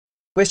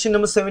Question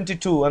number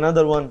 72,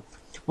 another one.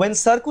 When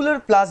circular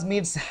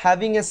plasmids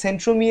having a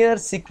centromere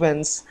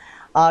sequence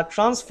are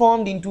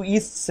transformed into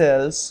yeast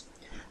cells,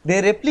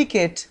 they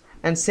replicate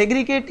and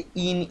segregate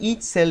in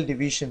each cell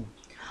division.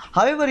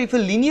 However, if a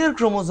linear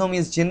chromosome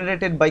is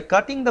generated by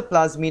cutting the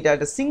plasmid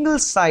at a single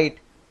site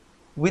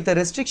with a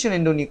restriction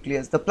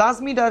endonuclease, the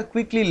plasmid are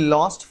quickly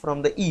lost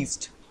from the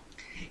yeast.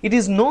 It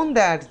is known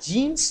that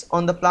genes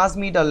on the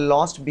plasmid are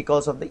lost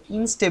because of the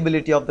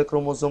instability of the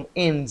chromosome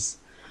ends.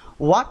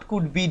 What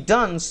could be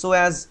done so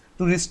as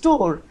to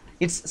restore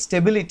its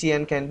stability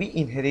and can be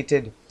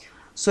inherited?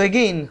 So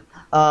again,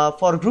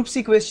 for group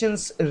C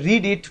questions,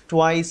 read it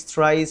twice,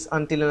 thrice,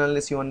 until and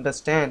unless you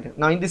understand.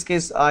 Now in this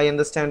case, I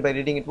understand by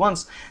reading it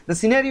once. The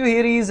scenario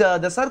here is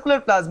the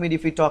circular plasmid.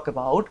 If we talk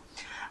about,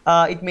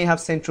 it may have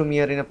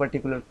centromere in a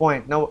particular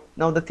point. Now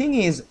the thing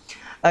is,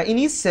 in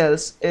yeast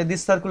cells,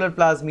 these circular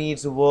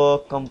plasmids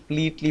work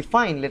completely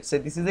fine. Let's say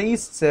this is a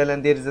yeast cell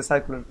and there is a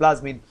circular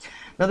plasmid.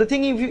 Now the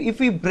thing, if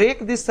we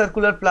break this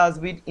circular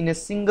plasmid in a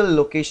single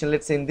location,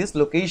 let's say in this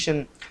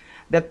location,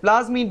 that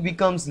plasmid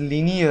becomes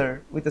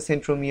linear with a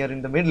centromere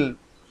in the middle.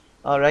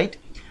 Alright,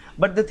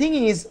 but the thing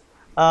is,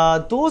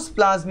 those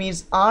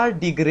plasmids are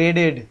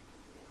degraded.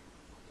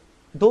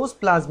 Those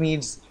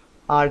plasmids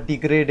are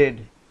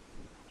degraded,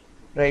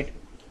 right?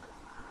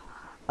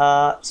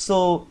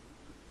 So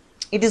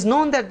it is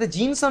known that the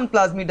genes on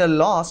plasmid are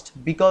lost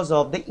because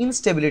of the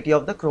instability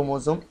of the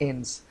chromosome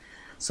ends.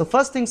 So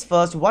first things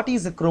first, what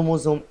is a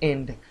chromosome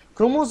end?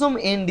 Chromosome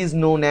end is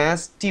known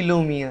as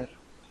telomere,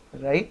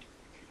 right?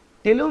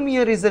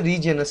 Telomere is a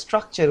region, a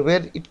structure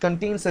where it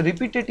contains a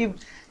repetitive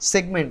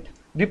segment,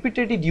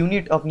 repetitive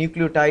unit of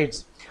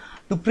nucleotides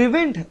to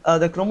prevent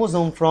the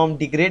chromosome from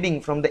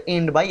degrading from the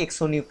end by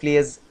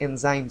exonuclease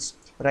enzymes,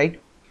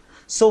 right?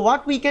 So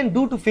what we can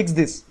do to fix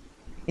this?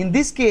 In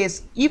this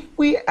case, if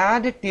we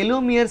add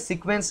telomere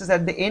sequences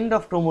at the end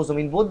of chromosome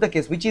in both the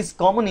case, which is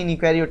common in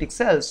eukaryotic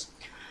cells,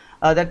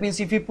 that means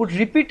if you put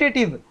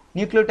repetitive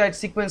nucleotide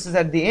sequences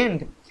at the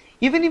end,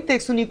 even if the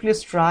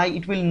exonuclease try,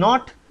 it will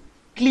not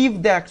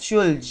cleave the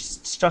actual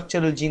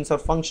structural genes or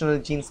functional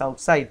genes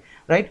outside,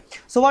 right?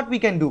 So what we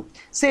can do,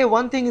 say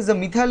one thing is the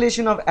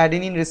methylation of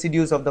adenine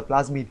residues of the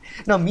plasmid.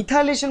 Now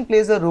methylation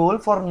plays a role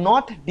for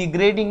not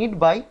degrading it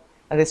by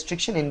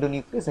restriction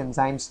endonuclease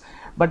enzymes,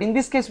 but in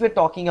this case we are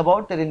talking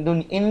about the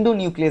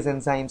endonuclease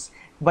enzymes,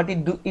 but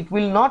it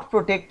will not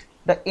protect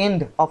the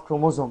end of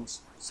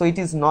chromosomes, so it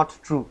is not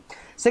true.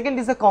 Second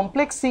is the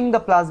complexing the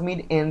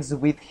plasmid ends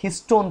with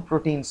histone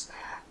proteins.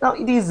 Now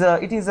it is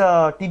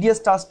a tedious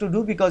task to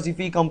do, because if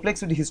we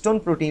complex with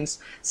histone proteins,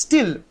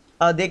 still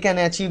they can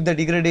achieve the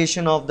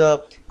degradation of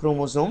the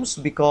chromosomes,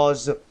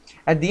 because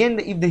at the end,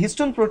 if the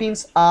histone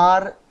proteins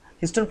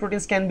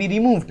can be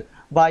removed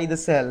by the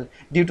cell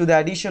due to the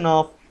addition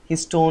of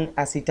histone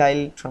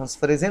acetyl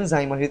transferase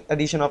enzyme or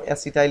addition of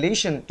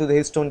acetylation to the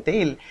histone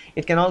tail,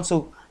 it can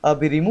also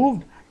be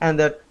removed, and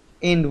that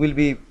end will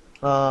be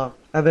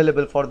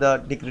available for the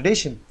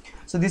degradation.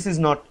 So this is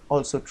not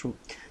also true.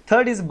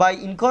 Third is by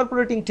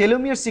incorporating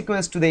telomere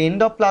sequence to the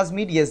end of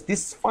plasmid. Yes,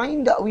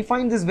 we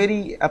find this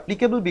very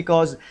applicable,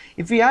 because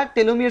if we add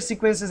telomere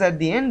sequences at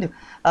the end,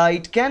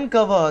 it can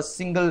cover a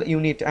single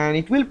unit and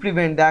it will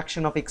prevent the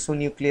action of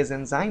exonuclease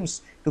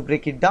enzymes to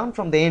break it down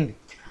from the end.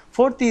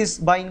 Fourth is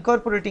by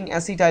incorporating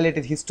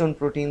acetylated histone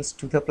proteins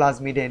to the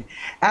plasmid end.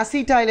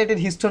 Acetylated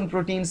histone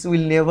proteins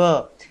will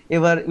never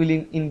ever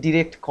in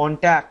direct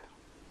contact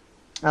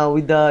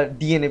with the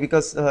DNA,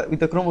 because with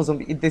the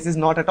chromosome, this is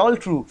not at all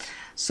true.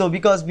 So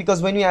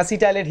because when you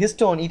acetylate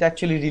histone, it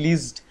actually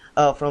released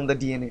from the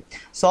DNA.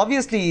 So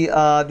obviously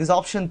this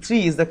option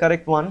 3 is the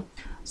correct one.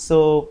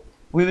 So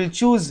we will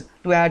choose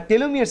to add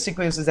telomere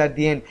sequences at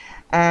the end,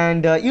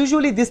 and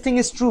usually this thing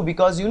is true,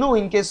 because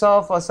in case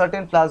of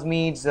certain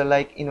plasmids,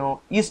 like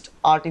yeast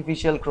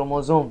artificial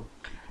chromosome,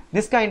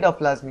 this kind of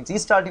plasmids,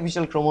 yeast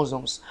artificial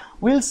chromosomes,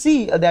 we'll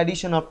see the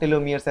addition of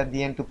telomeres at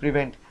the end to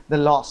prevent the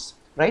loss,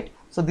 right?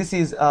 So this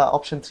is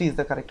option 3 is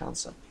the correct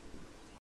answer.